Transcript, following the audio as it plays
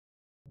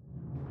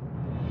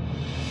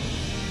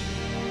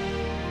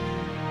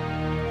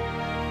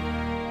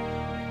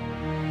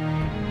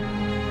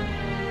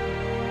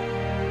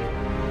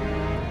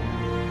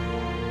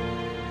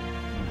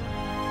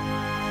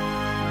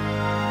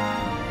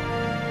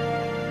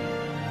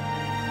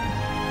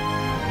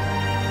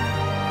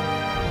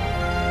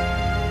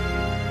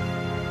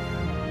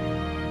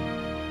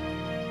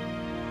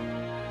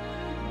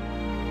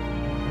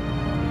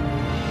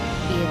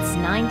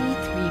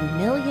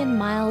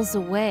miles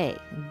away,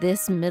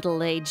 this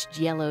middle-aged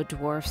yellow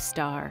dwarf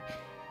star.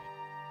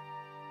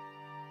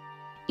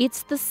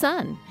 It's the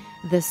Sun,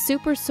 the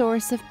super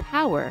source of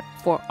power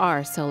for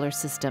our solar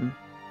system.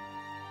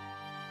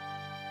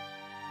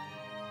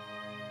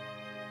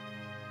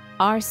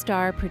 Our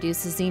star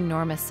produces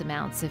enormous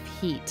amounts of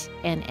heat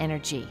and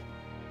energy.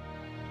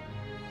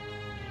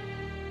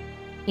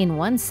 In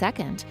 1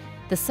 second,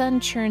 the Sun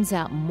churns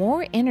out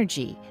more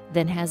energy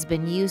than has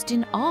been used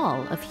in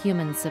all of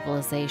human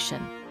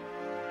civilization.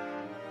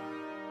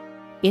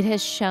 It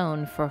has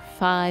shone for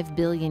 5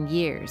 billion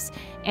years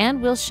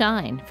and will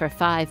shine for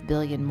 5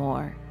 billion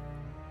more.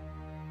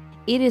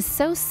 It is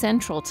so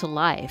central to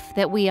life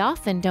that we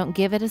often don't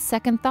give it a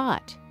second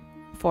thought.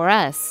 For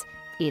us,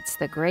 it's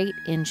the great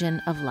engine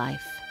of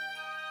life.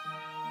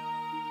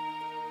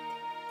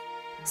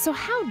 So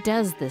how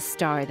does this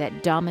star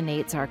that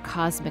dominates our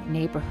cosmic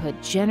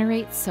neighborhood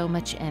generate so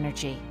much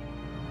energy?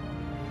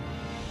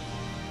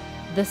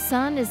 The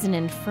Sun is an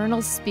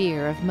infernal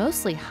sphere of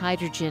mostly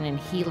hydrogen and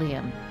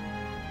helium.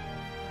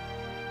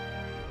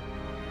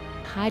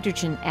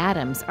 Hydrogen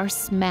atoms are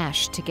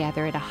smashed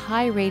together at a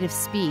high rate of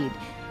speed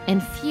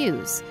and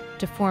fuse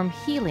to form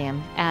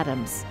helium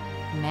atoms.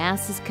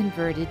 Mass is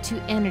converted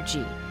to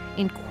energy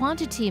in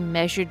quantity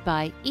measured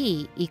by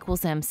E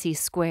equals mc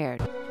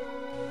squared.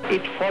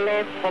 It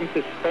follows from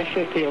the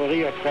special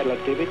theory of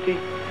relativity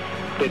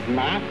that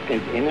mass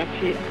and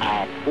energy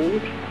are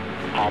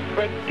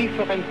but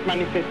different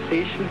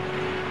manifestations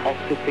of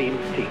the same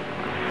thing.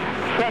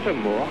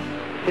 Furthermore,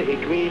 the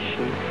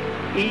equation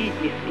E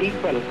is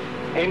equal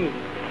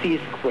mc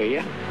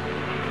squared,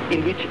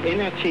 in which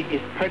energy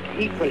is but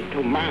equal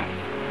to mass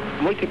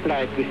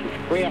multiplied with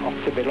the square of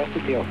the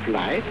velocity of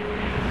light,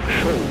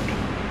 showed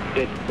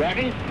that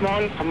very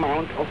small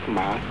amount of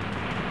mass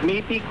may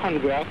be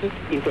converted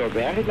into a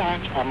very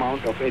large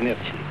amount of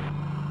energy.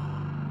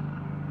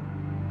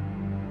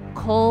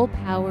 Coal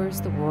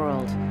powers the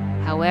world.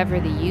 However,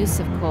 the use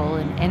of coal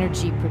in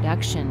energy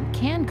production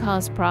can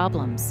cause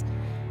problems.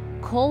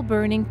 Coal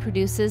burning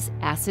produces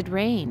acid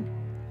rain,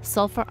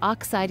 sulfur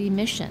oxide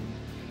emission,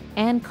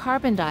 and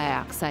carbon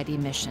dioxide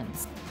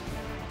emissions.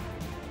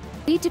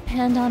 We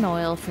depend on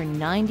oil for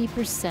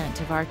 90%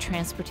 of our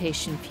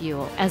transportation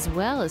fuel, as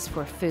well as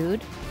for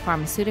food,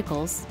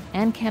 pharmaceuticals,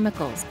 and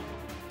chemicals.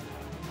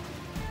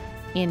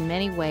 In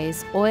many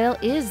ways, oil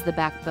is the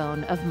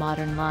backbone of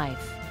modern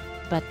life,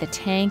 but the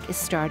tank is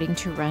starting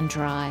to run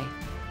dry.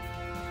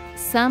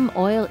 Some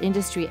oil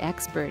industry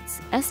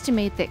experts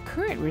estimate that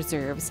current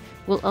reserves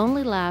will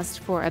only last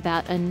for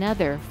about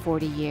another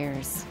 40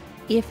 years.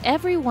 If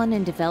everyone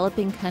in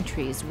developing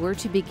countries were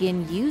to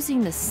begin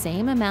using the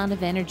same amount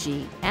of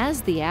energy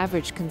as the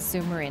average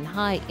consumer in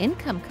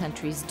high-income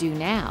countries do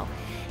now,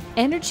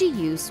 energy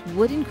use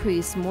would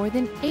increase more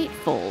than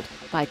 8-fold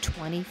by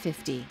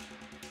 2050.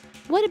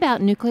 What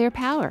about nuclear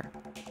power?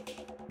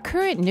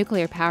 Current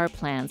nuclear power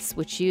plants,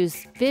 which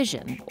use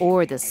fission,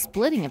 or the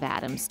splitting of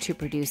atoms to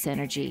produce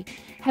energy,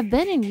 have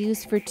been in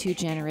use for 2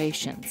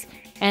 generations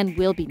and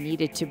will be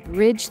needed to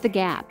bridge the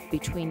gap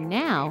between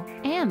now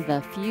and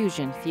the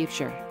fusion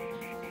future.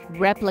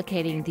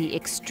 Replicating the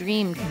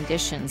extreme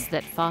conditions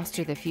that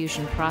foster the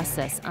fusion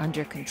process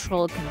under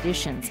controlled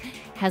conditions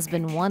has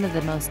been one of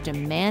the most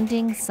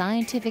demanding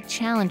scientific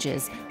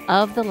challenges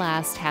of the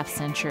last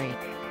half-century.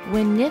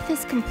 When NIF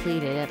is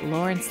completed at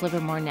Lawrence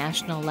Livermore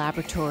National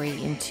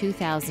Laboratory in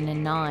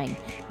 2009,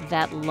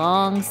 that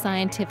long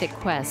scientific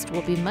quest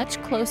will be much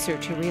closer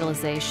to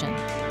realization.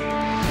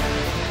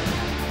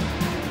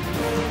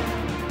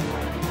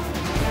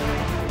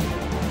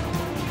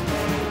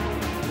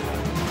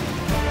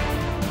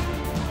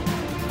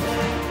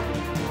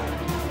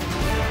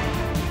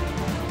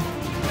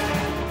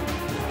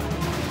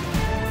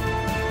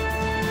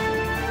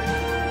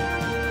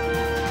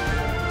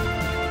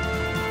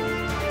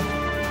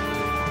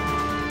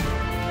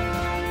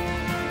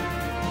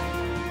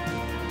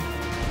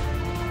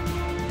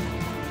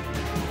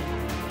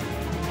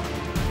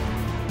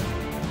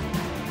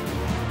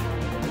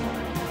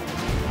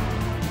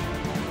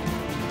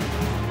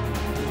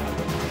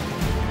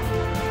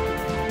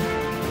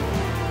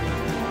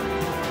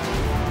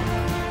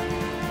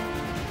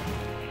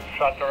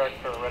 Shot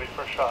director, ready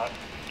for shot.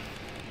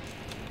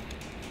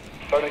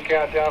 Starting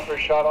countdown for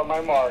shot on my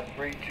mark.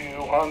 3, 2,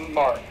 1,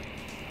 mark.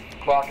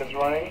 Clock is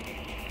running.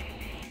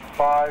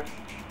 5,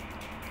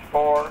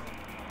 4,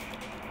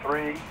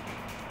 3,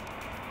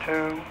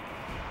 2,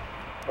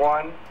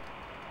 1,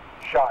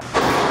 shot.